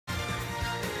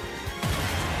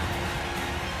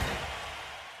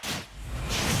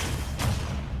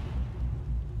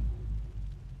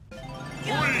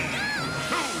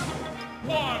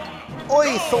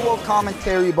boys, solo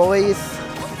commentary, boys.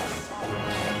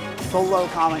 Solo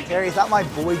commentary. Is that my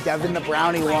boy Devin the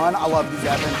Brownie one? I love you,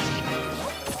 Devin.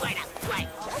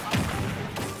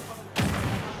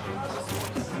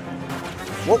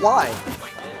 What? Why?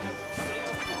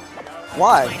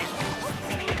 Why?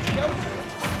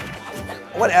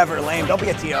 Whatever, lame. Don't be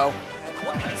a TO.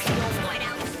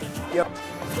 Yep.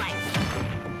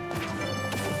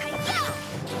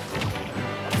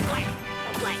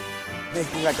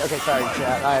 Okay, sorry,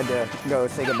 chat. I had to go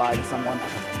say goodbye to someone.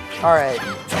 All right,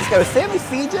 let's go. Sammy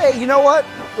CJ, you know what?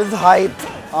 This is hype.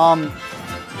 It's gonna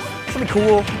be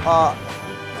cool.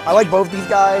 I like both these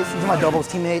guys. These are my doubles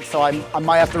teammates, so I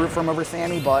might have to root for him over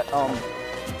Sammy, but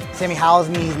Sammy housed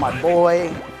me. He's my boy.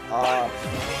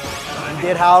 He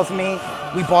did house me.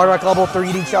 We Bardock level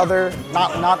 3'd each other.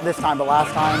 Not this time, but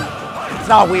last time. It's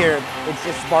not weird. It's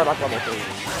just Bardock level 3.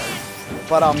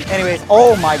 But anyways,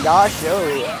 oh my gosh, yo,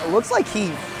 it looks like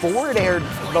he forward aired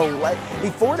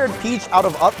Peach out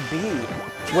of up B,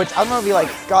 which I don't know if he like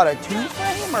got a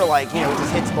 2-frame or like, you know,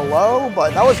 just hits below,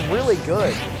 but that was really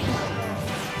good.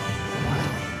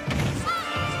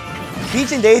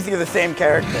 Peach and Daisy are the same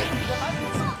character.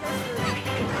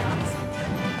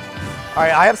 All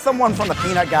right, I have someone from the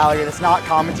Peanut Gallery that's not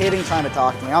commentating trying to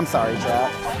talk to me. I'm sorry, chat.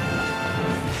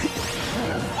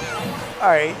 All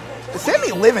right.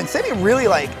 Sammy living. Sammy really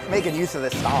like making use of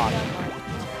this stock.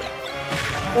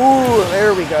 Ooh,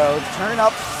 there we go. Turn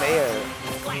up fair.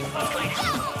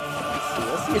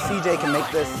 Let's see if CJ can make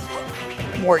this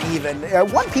more even.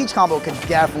 One Peach combo could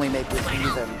definitely make this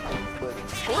even. But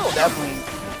Squirrel definitely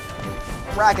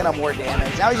racking up more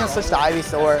damage. Now he's gonna switch to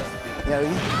Ivysaur. You know,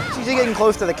 he's getting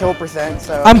close to the kill percent.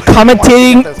 So I'm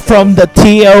commentating from the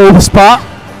TO spot.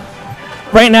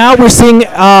 Right now, we're seeing.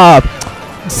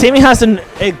 Sammy has a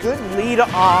good lead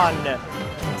on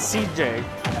CJ.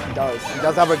 He does. He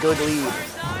does have a good lead.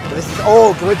 But this is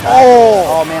good.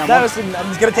 Oh man.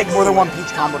 It's gonna take more than one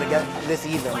Peach combo to get this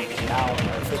even. Now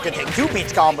it's gonna take 2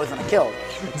 Peach combos and a kill.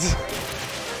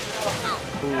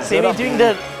 Sammy doing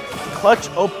the clutch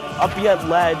up yet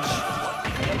ledge.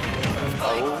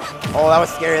 Oh, that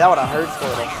was scary. That would have hurt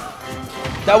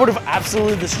Squirtle. That would have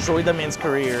absolutely destroyed that man's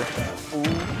career. Ooh.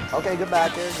 Okay, good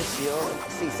back there, good steal.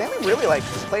 See, Sammy really like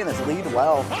is playing this lead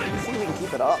well. Let's see if we can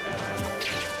keep it up.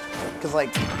 Because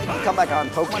like, if you come back on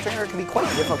Pokemon Trainer, it can be quite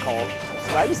difficult.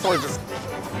 So Ivysaur just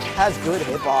has good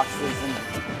hitboxes and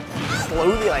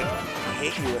slowly like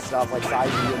hit you with stuff like side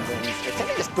B and things. But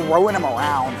Sammy just throwing him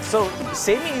around. So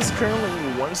Sammy is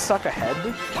currently 1 stock ahead.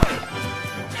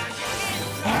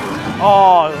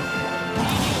 Oh.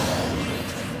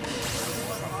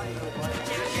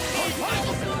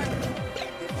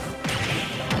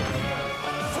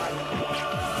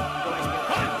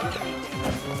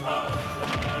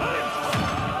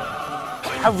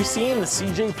 Have we seen the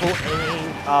CJ pull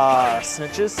any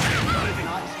snitches?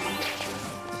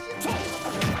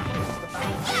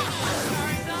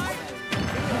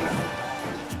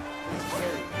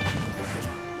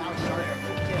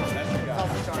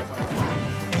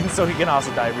 So he can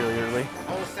also die really early.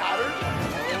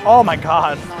 Oh my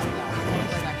god.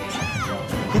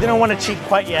 He didn't want to cheat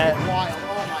quite yet.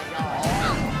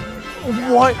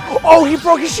 What? Oh, he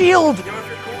broke his shield!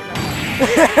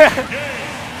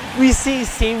 We see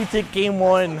Sammy take game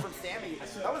 1.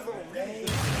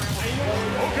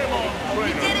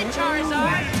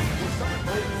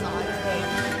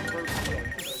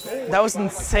 That was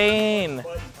insane.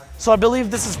 So I believe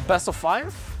this is best of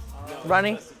 5?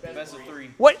 Running? Best of 3.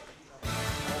 What?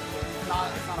 It's not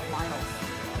a final.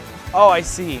 Oh, I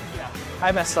see. Yeah.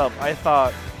 I messed up. I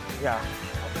thought, yeah.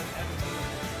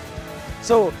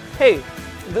 So, hey,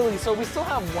 Billy, so we still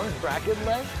have 1 bracket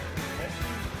left?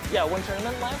 Yeah, 1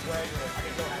 tournament left?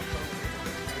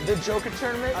 The Joker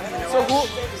tournament?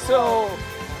 So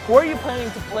who are you planning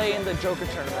to play in the Joker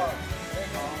tournament?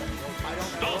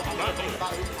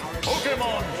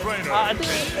 Pokemon Trainer. I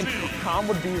think a Crom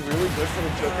would be really good for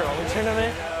the Joker only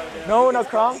tournament. No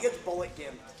Crom? He gets bullet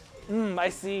gimped. I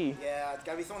see. Yeah, it's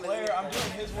gotta be someone Player, I'm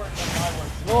doing his work and my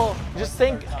work. Well, just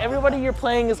think everybody you're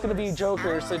playing is going to be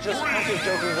Joker, so just count your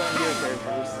Joker one of your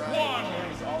characters.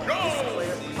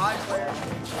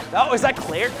 Oh, is that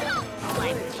Claire?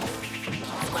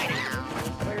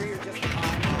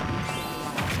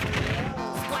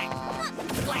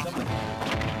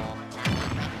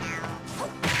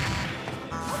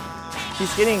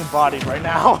 He's getting bodied right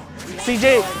now.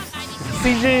 CJ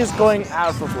is going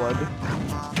out for blood.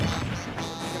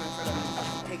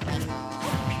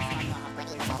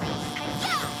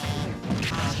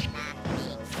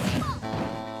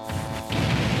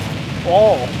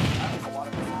 Oh.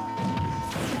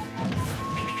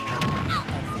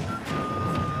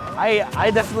 I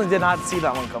definitely did not see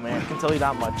that one coming. I can tell you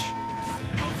that much.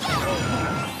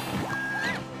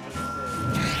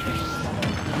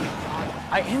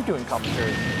 I am doing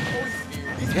commentary.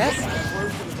 Yes.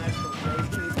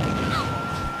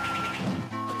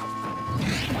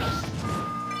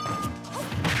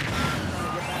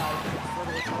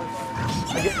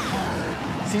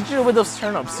 CJ with those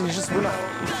turnips, he's just winning.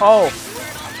 Oh,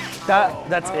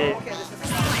 that's it.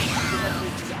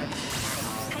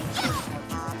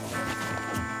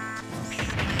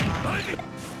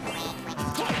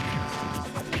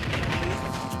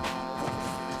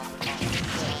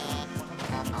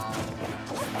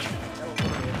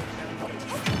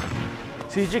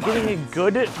 CJ getting a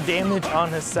good damage on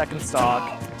his second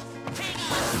stock.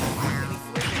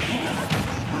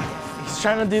 He's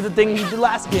trying to do the thing he did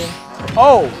last game.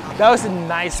 Oh, that was a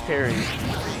nice parry.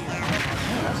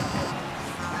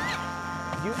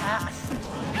 You ass.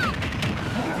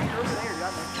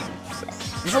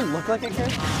 Does it look like it can?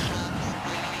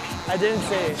 I didn't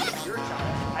say it.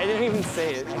 I didn't even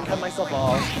say it. I cut myself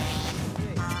off.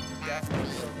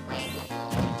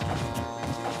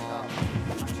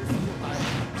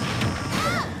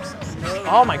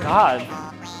 Oh my god.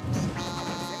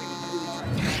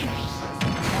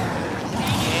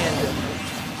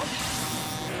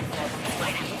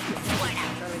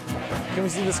 Can we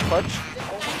see this clutch?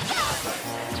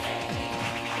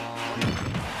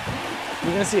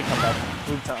 We're gonna see it come back.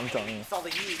 I'm telling you.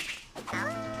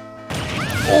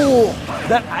 Oh,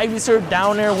 that Ivy serve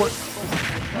down there.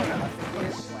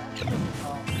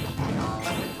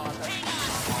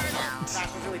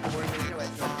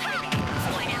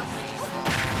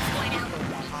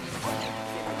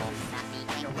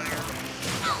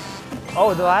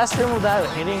 Oh, the last frame of that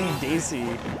hitting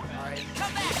Daisy.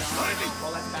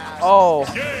 Oh.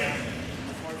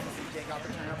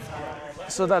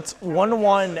 So that's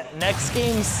 1-1. Next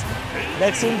game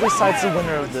decides the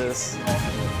winner of this.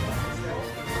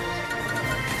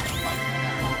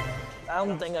 I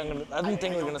don't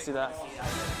think we're gonna see that.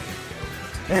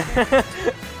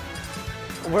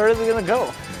 Where are they gonna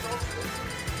go?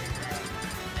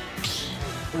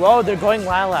 Whoa, they're going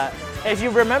Lilat. If you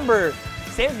remember,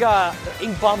 Sammt got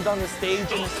ink bombed on the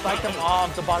stage and spiked him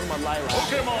off the bottom of Lilat.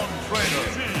 Pokemon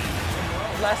Trainer.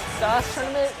 Last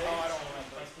tournament?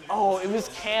 Oh, it was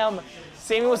Cam.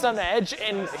 Sammy was on the edge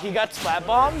and he got splat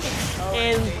bombed.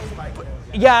 And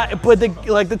yeah, but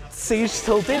the stage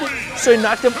tilted, so it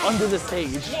knocked him under the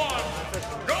stage.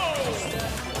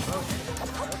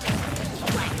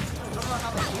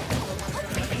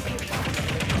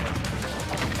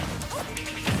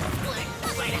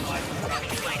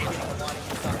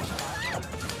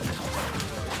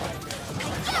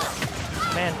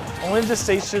 Man, only the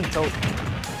stage should tilt.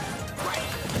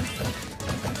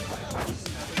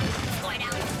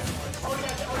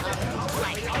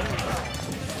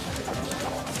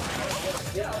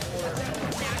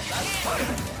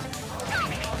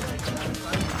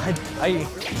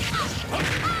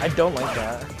 I don't like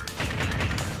that.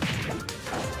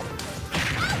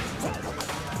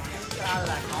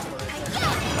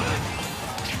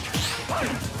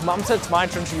 Mom said it's my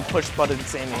turn, so you push button,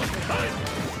 Sammy.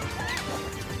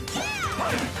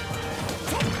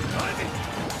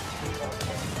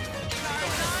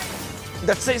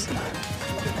 That says.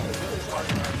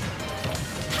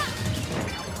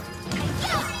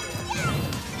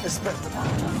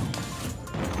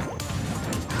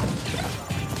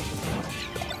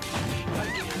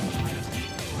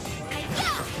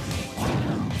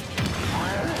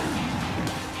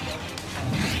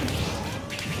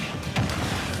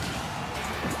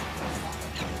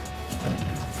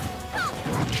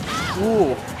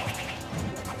 Ooh.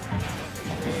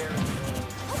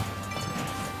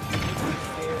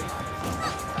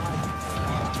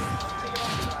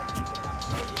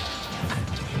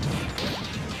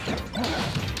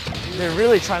 They're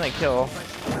really trying to kill.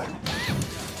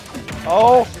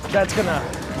 Oh, that's gonna,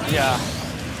 yeah.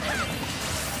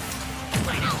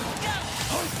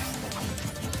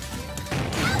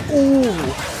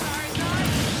 Ooh.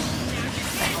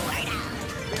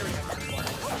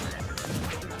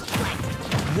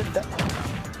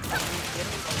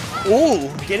 Ooh,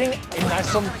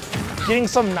 getting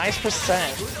some nice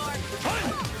percent.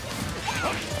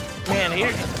 Man,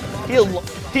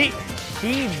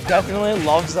 he definitely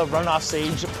loves the run off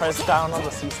stage, press down on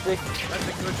the C stick.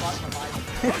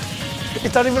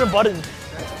 It's not even a button.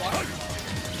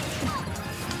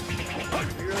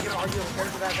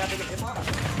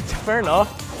 Fair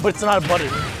enough, but it's not a button.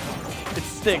 It's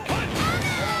stick.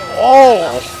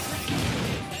 Oh!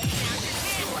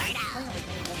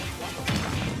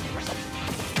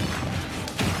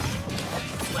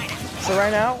 So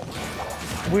right now,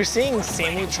 we're seeing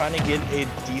Sammy trying to get a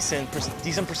decent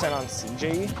percent on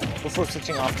CJ before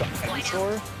switching off to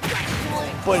Ivysaur,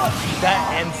 but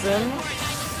that ends him.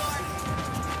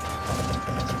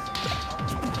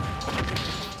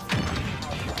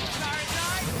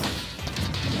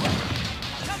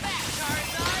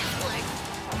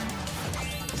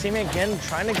 Sammy again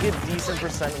trying to get decent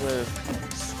percent with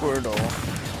Squirtle.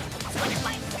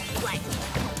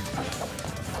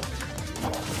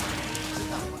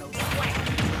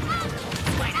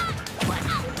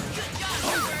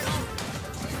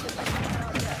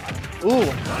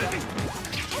 Ooh.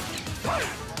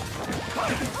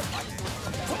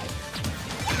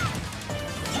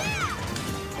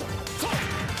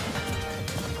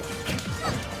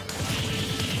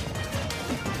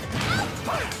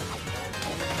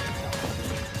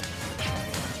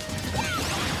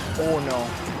 Oh no.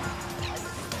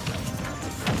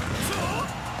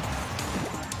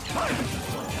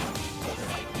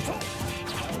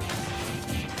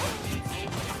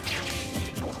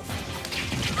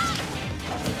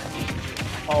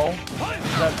 Oh,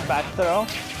 that back throw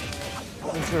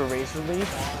into a razor leaf.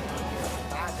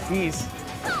 Jeez,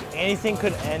 anything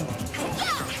could end.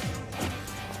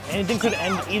 Anything could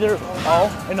end either.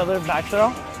 Oh, another back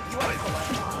throw.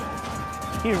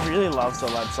 He really loves the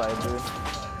left side, dude.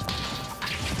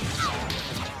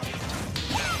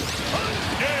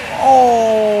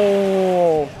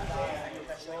 Oh,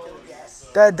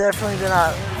 that definitely did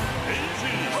not.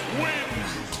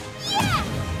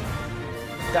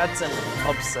 That's an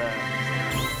upset.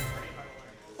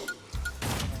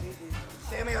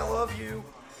 Sammy, I love you.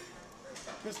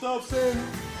 Good stuff, Sam.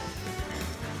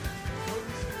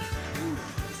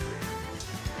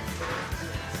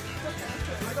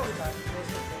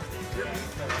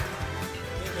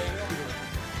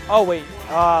 Oh wait,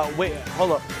 wait,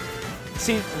 hold up.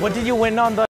 See, what did you win on the